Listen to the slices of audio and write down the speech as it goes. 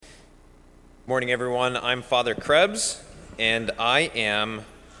Morning, everyone. I'm Father Krebs, and I am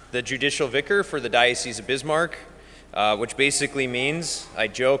the judicial vicar for the Diocese of Bismarck, which basically means I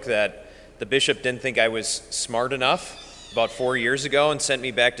joke that the bishop didn't think I was smart enough about 4 years ago and sent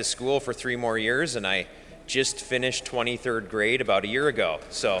me back to school for 3 more years, and I just finished 23rd grade about a year ago.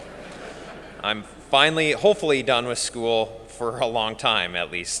 So I'm finally, hopefully, done with school for a long time,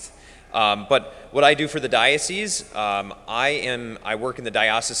 at least. But what I do for the diocese, I work in the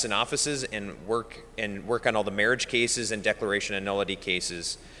diocesan offices and work on all the marriage cases and declaration of nullity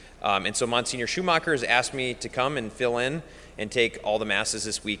cases. And so Monsignor Schumacher has asked me to come and fill in and take all the masses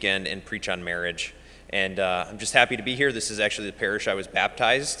this weekend and preach on marriage. And I'm just happy to be here. This is actually the parish I was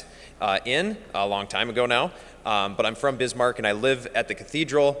baptized in a long time ago now. But I'm from Bismarck and I live at the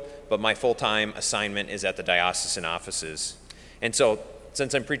cathedral, but my full-time assignment is at the diocesan offices. And so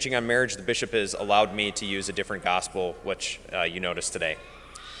since I'm preaching on marriage, the bishop has allowed me to use a different gospel, which you noticed today.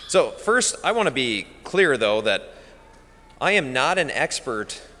 So first, I want to be clear, though, that I am not an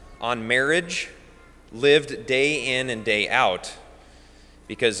expert on marriage lived day in and day out,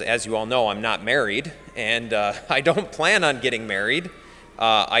 because as you all know, I'm not married, and I don't plan on getting married.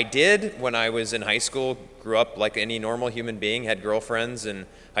 I did when I was in high school, grew up like any normal human being, had girlfriends in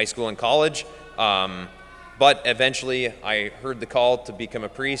high school and college. But eventually, I heard the call to become a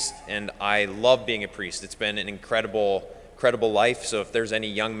priest, and I love being a priest. It's been an incredible life. So if there's any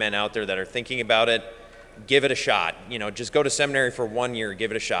young men out there that are thinking about it, give it a shot. Just go to seminary for 1 year, give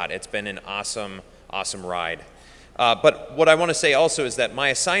it a shot. It's been an awesome ride. But what I want to say also is that my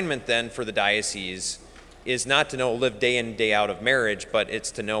assignment then for the diocese is not to live day in, day out of marriage, but it's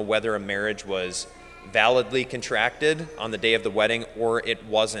to know whether a marriage was validly contracted on the day of the wedding or it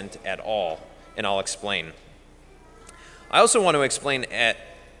wasn't at all. And I'll explain. I also want to explain at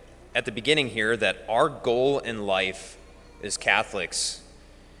the beginning here that our goal in life as Catholics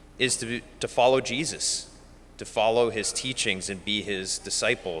is to follow Jesus, to follow his teachings and be his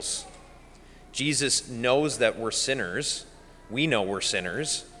disciples. Jesus knows that we're sinners. We know we're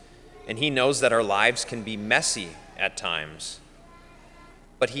sinners. And he knows that our lives can be messy at times.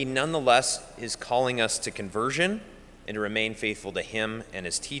 But he nonetheless is calling us to conversion and to remain faithful to him and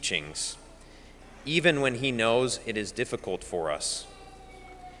his teachings, even when he knows it is difficult for us.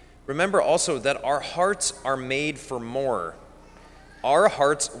 Remember also that our hearts are made for more. Our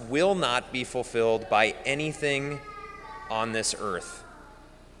hearts will not be fulfilled by anything on this earth.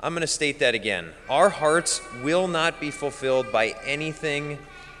 I'm going to state that again. Our hearts will not be fulfilled by anything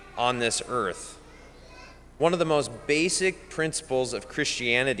on this earth. One of the most basic principles of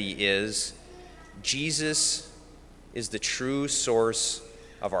Christianity is Jesus is the true source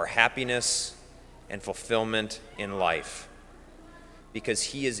of our happiness and fulfillment in life, because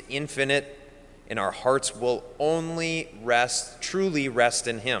he is infinite and our hearts will only truly rest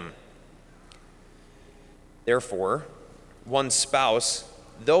in him. Therefore, one spouse,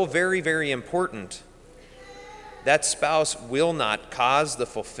 though very, very important, that spouse will not cause the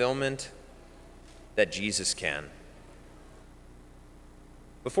fulfillment that Jesus can.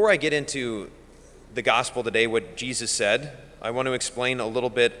 Before I get into the gospel today, what Jesus said, I want to explain a little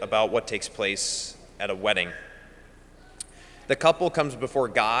bit about what takes place at a wedding. The couple comes before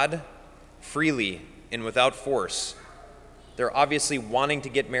God freely and without force. They're obviously wanting to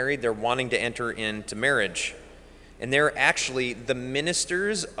get married. They're wanting to enter into marriage. And they're actually the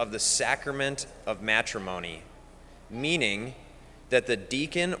ministers of the sacrament of matrimony, meaning that the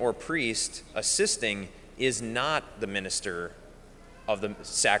deacon or priest assisting is not the minister of the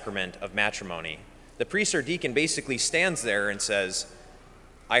sacrament of matrimony. The priest or deacon basically stands there and says,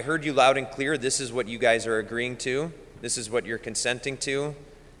 I heard you loud and clear. This is what you guys are agreeing to. This is what you're consenting to.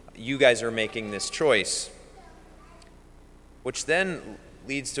 You guys are making this choice. Which then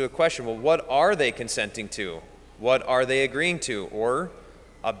leads to a question, well, what are they consenting to? What are they agreeing to? Or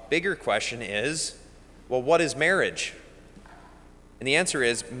a bigger question is, well, what is marriage? And the answer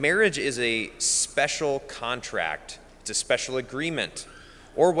is, marriage is a special contract. It's a special agreement,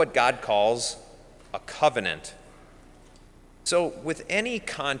 or what God calls a covenant. So with any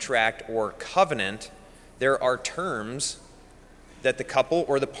contract or covenant, there are terms that the couple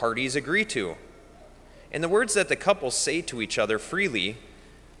or the parties agree to. And the words that the couple say to each other freely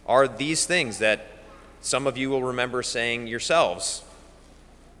are these things that some of you will remember saying yourselves.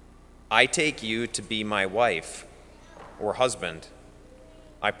 I take you to be my wife or husband.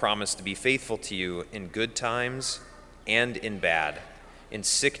 I promise to be faithful to you in good times and in bad, in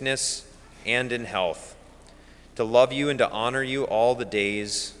sickness and in health, to love you and to honor you all the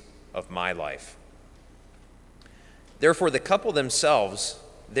days of my life. Therefore, the couple themselves,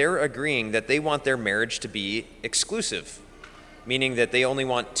 they're agreeing that they want their marriage to be exclusive, meaning that they only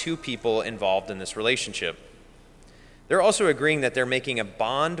want two people involved in this relationship. They're also agreeing that they're making a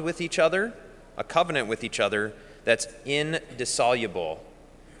bond with each other, a covenant with each other, that's indissoluble,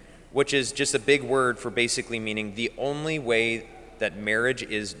 which is just a big word for basically meaning the only way that marriage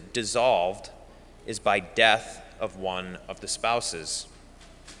is dissolved is by death of one of the spouses.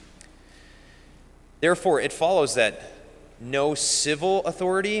 Therefore, it follows that no civil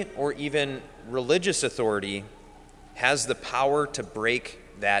authority or even religious authority has the power to break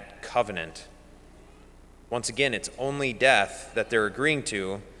that covenant. Once again, it's only death that they're agreeing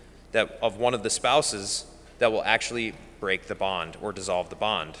to, that of one of the spouses, that will actually break the bond or dissolve the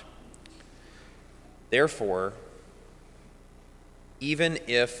bond. Therefore, even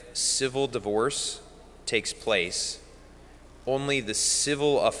if civil divorce takes place, only the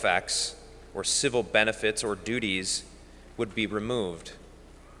civil effects or civil benefits or duties would be removed.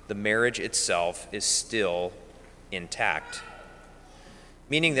 The marriage itself is still intact.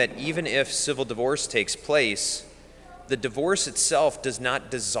 Meaning that even if civil divorce takes place, the divorce itself does not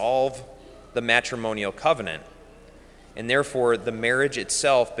dissolve the matrimonial covenant, and therefore the marriage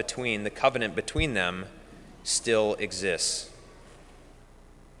itself the covenant between them still exists.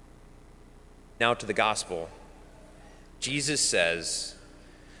 Now to the gospel. Jesus says,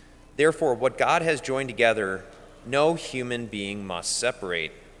 "Therefore, what God has joined together, no human being must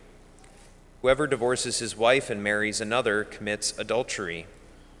separate. Whoever divorces his wife and marries another commits adultery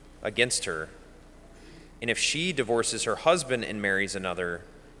against her. And if she divorces her husband and marries another,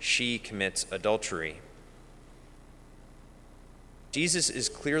 she commits adultery." Jesus is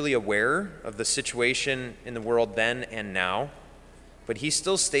clearly aware of the situation in the world then and now, but he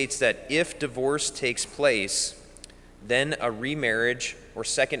still states that if divorce takes place, then a remarriage or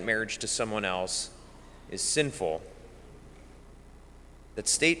second marriage to someone else is sinful. That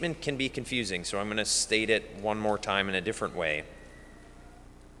statement can be confusing, so I'm going to state it one more time in a different way.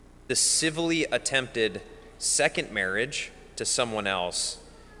 The civilly attempted second marriage to someone else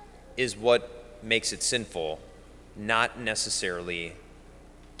is what makes it sinful, not necessarily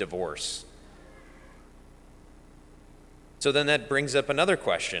divorce. So then that brings up another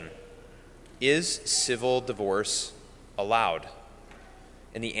question. Is civil divorce allowed?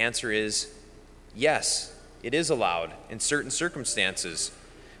 And the answer is yes, it is allowed in certain circumstances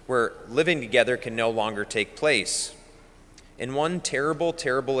where living together can no longer take place. And one terrible,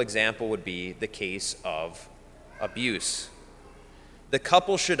 terrible example would be the case of abuse. The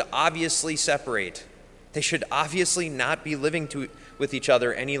couple should obviously separate. They should obviously not be living with each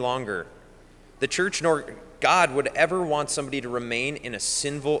other any longer. The church nor God would ever want somebody to remain in a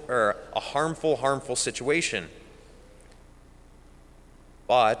sinful or a harmful situation.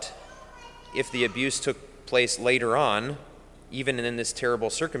 But if the abuse took place later on, even in this terrible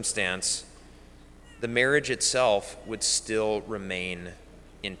circumstance, the marriage itself would still remain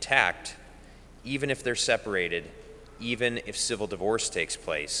intact, even if they're separated, even if civil divorce takes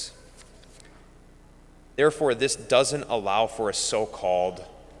place. Therefore, this doesn't allow for a so-called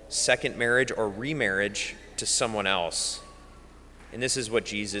second marriage or remarriage to someone else. And this is what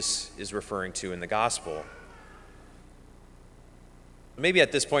Jesus is referring to in the gospel. Maybe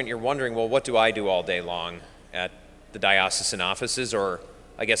at this point you're wondering, well, what do I do all day long at the diocesan offices? Or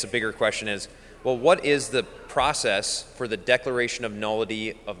I guess a bigger question is, well, what is the process for the declaration of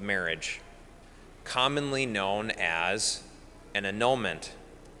nullity of marriage, commonly known as an annulment?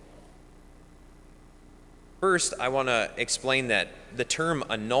 First, I want to explain that the term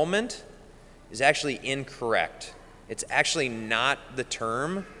annulment is actually incorrect. It's actually not the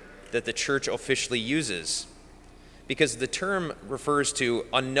term that the church officially uses, because the term refers to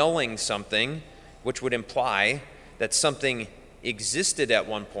annulling something, which would imply that something existed at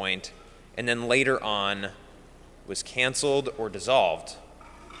one point and then later on was canceled or dissolved.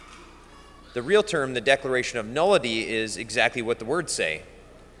 The real term, the declaration of nullity, is exactly what the words say.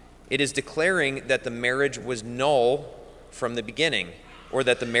 It is declaring that the marriage was null from the beginning, or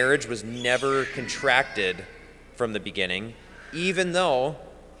that the marriage was never contracted from the beginning, even though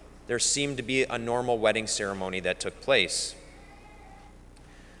there seemed to be a normal wedding ceremony that took place.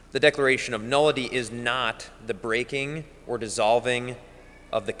 The declaration of nullity is not the breaking or dissolving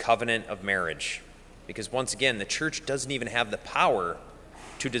of the covenant of marriage, because once again, the church doesn't even have the power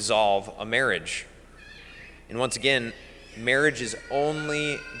to dissolve a marriage. And once again, marriage is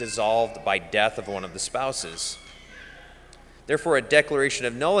only dissolved by death of one of the spouses. Therefore, a declaration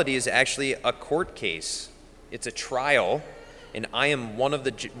of nullity is actually a court case. It's a trial, and I am one of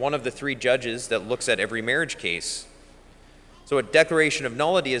the three judges that looks at every marriage case. So a declaration of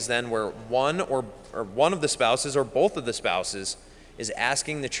nullity is then where one of the spouses or both of the spouses is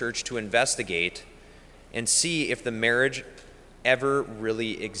asking the church to investigate and see if the marriage ever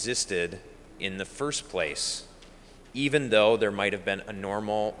really existed in the first place, even though there might have been a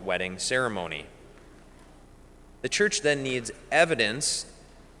normal wedding ceremony. The church then needs evidence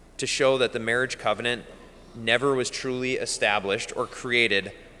to show that the marriage covenant never was truly established or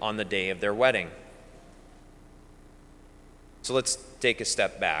created on the day of their wedding. So let's take a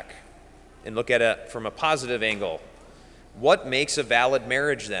step back and look at it from a positive angle. What makes a valid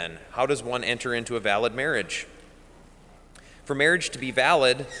marriage then? How does one enter into a valid marriage? For marriage to be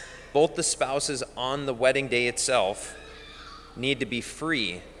valid, both the spouses on the wedding day itself need to be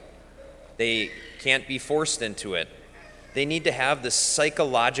free. They can't be forced into it. They need to have the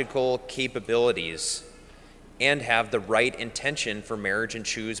psychological capabilities and have the right intention for marriage and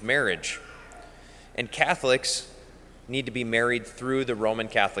choose marriage. And Catholics need to be married through the Roman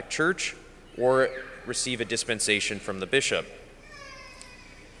Catholic Church or receive a dispensation from the bishop.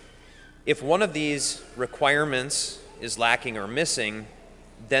 If one of these requirements is lacking or missing,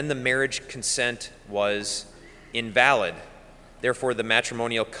 then the marriage consent was invalid. Therefore, the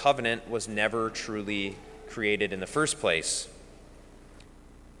matrimonial covenant was never truly created in the first place.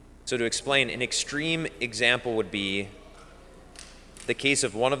 So to explain, an extreme example would be the case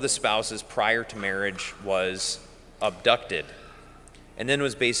of one of the spouses prior to marriage was abducted and then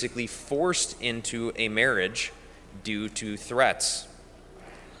was basically forced into a marriage due to threats.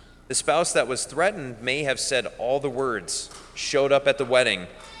 The spouse that was threatened may have said all the words, showed up at the wedding,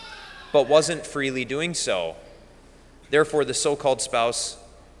 but wasn't freely doing so. Therefore, the so-called spouse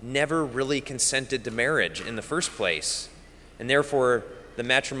never really consented to marriage in the first place, and therefore the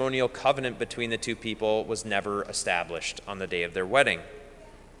matrimonial covenant between the two people was never established on the day of their wedding.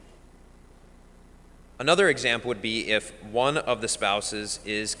 Another example would be if one of the spouses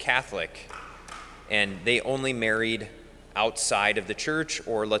is Catholic and they only married outside of the church,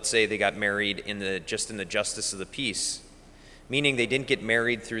 or let's say they got married in the justice of the peace, meaning they didn't get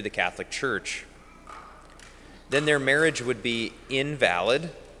married through the Catholic Church. Then their marriage would be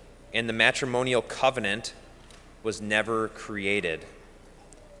invalid and the matrimonial covenant was never created.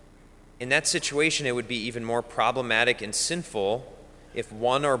 In that situation, it would be even more problematic and sinful if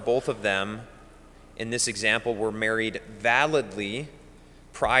one or both of them, in this example, were married validly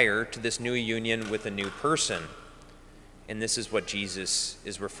prior to this new union with a new person. And this is what Jesus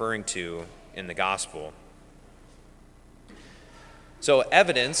is referring to in the gospel. So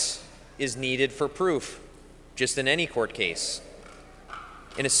evidence is needed for proof, just in any court case.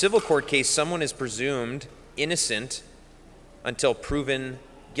 In a civil court case, someone is presumed innocent until proven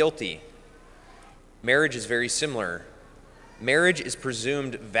guilty. Marriage is very similar. Marriage is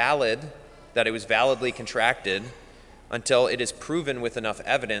presumed valid, that it was validly contracted, until it is proven with enough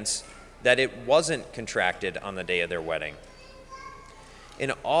evidence that it wasn't contracted on the day of their wedding.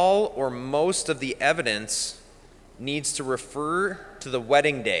 And all or most of the evidence needs to refer to the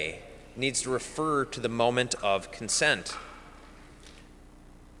wedding day, needs to refer to the moment of consent.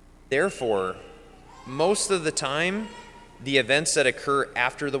 Therefore, most of the time, the events that occur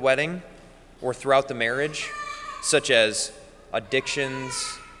after the wedding or throughout the marriage, such as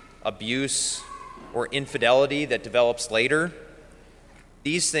addictions, abuse, or infidelity that develops later,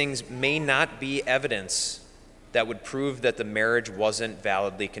 these things may not be evidence that would prove that the marriage wasn't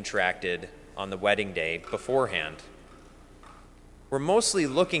validly contracted on the wedding day beforehand. We're mostly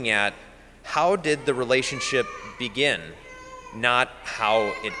looking at how did the relationship begin, not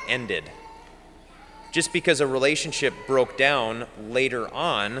how it ended. Just because a relationship broke down later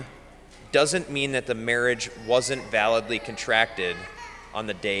on doesn't mean that the marriage wasn't validly contracted on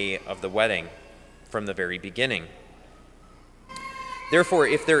the day of the wedding from the very beginning. Therefore,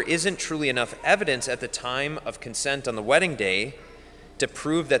 if there isn't truly enough evidence at the time of consent on the wedding day to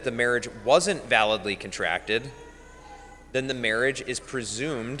prove that the marriage wasn't validly contracted, then the marriage is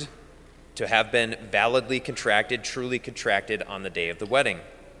presumed to have been validly contracted, truly contracted on the day of the wedding.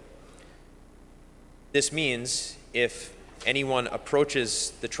 This means if anyone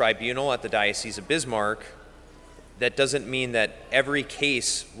approaches the tribunal at the Diocese of Bismarck, that doesn't mean that every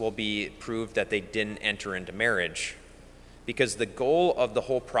case will be proved that they didn't enter into marriage. Because the goal of the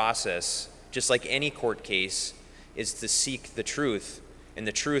whole process, just like any court case, is to seek the truth, and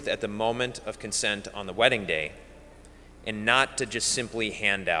the truth at the moment of consent on the wedding day, and not to just simply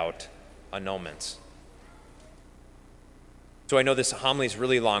hand out annulments. So I know this homily is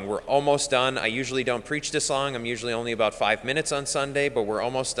really long. We're almost done. I usually don't preach this long. I'm usually only about 5 minutes on Sunday, but we're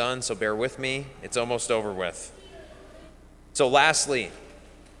almost done, so bear with me. It's almost over with. So lastly,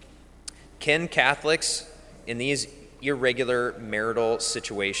 can Catholics in these irregular marital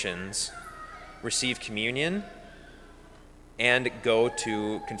situations receive communion and go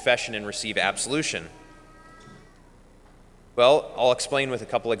to confession and receive absolution? Well, I'll explain with a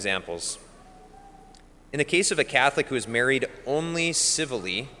couple examples. In the case of a Catholic who is married only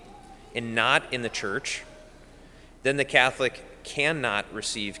civilly and not in the church, then the Catholic cannot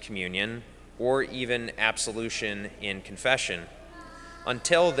receive communion or even absolution in confession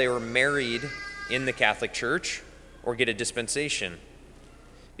until they were married in the Catholic Church or get a dispensation,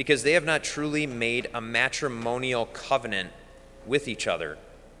 because they have not truly made a matrimonial covenant with each other.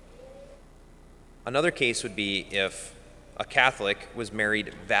 Another case would be if a Catholic was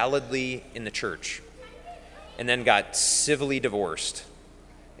married validly in the church and then got civilly divorced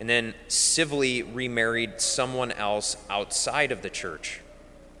and then civilly remarried someone else outside of the church.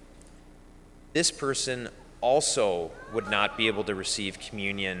 This person also would not be able to receive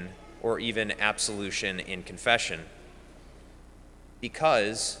communion or even absolution in confession,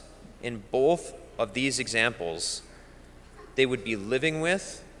 because in both of these examples, they would be living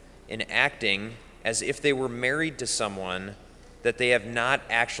with and acting as if they were married to someone that they have not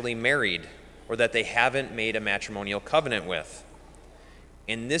actually married or that they haven't made a matrimonial covenant with.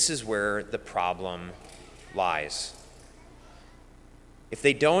 And this is where the problem lies. If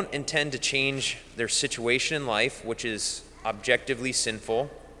they don't intend to change their situation in life, which is objectively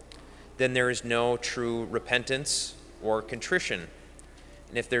sinful, then there is no true repentance or contrition.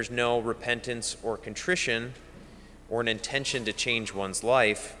 And if there's no repentance or contrition or an intention to change one's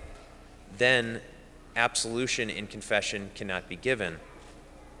life, then absolution in confession cannot be given.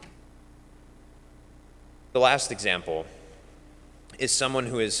 The last example is someone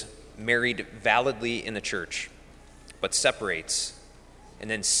who is married validly in the church, but separates and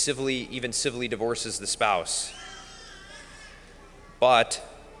then even civilly divorces the spouse, but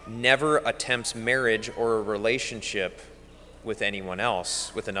never attempts marriage or a relationship with anyone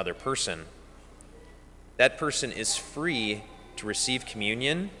else, with another person. That person is free to receive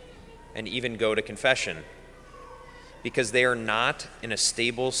communion and even go to confession, because they are not in a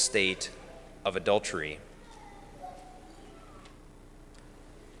stable state of adultery.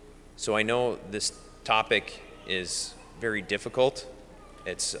 So I know this topic is very difficult.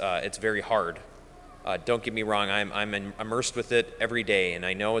 It's very hard. Don't get me wrong, I'm immersed with it every day, and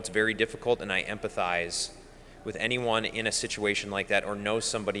I know it's very difficult, and I empathize with anyone in a situation like that or know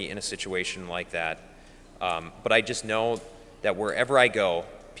somebody in a situation like that. But I just know that wherever I go,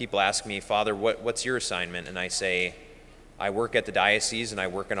 people ask me, Father, what's your assignment? And I say, I work at the diocese and I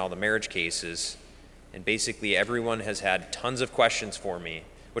work on all the marriage cases. And basically everyone has had tons of questions for me,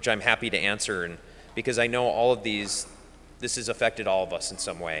 which I'm happy to answer. And because I know all of this has affected all of us in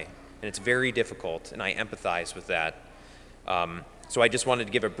some way. And it's very difficult, and I empathize with that. So I just wanted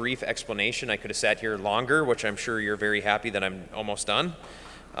to give a brief explanation. I could have sat here longer, which I'm sure you're very happy that I'm almost done.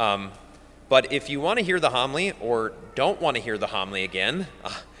 But if you want to hear the homily or don't want to hear the homily again,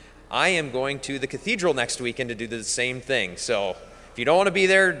 I am going to the cathedral next weekend to do the same thing. So if you don't want to be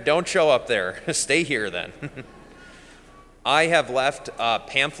there, don't show up there. Stay here then. I have left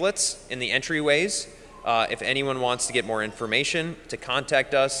pamphlets in the entryways if anyone wants to get more information, to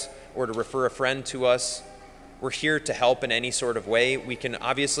contact us, or to refer a friend to us. We're here to help in any sort of way. We can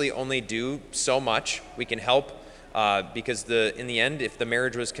obviously only do so much. We can help because in the end, if the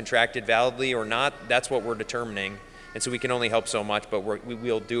marriage was contracted validly or not, that's what we're determining. And so we can only help so much, but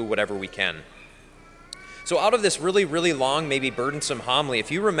we'll do whatever we can. So out of this really, really long, maybe burdensome homily,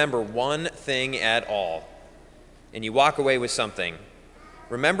 if you remember one thing at all, and you walk away with something,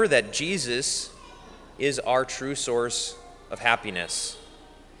 remember that Jesus is our true source of happiness.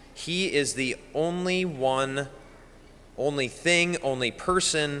 He is the only one, only thing, only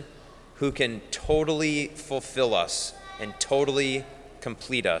person who can totally fulfill us and totally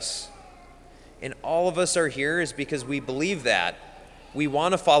complete us. And all of us are here is because we believe that. We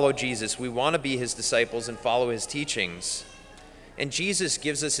want to follow Jesus. We want to be his disciples and follow his teachings. And Jesus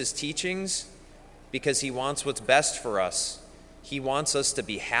gives us his teachings because he wants what's best for us. He wants us to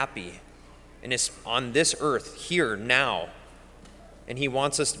be happy. And it's on this earth, here, now. And he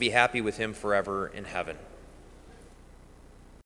wants us to be happy with him forever in heaven.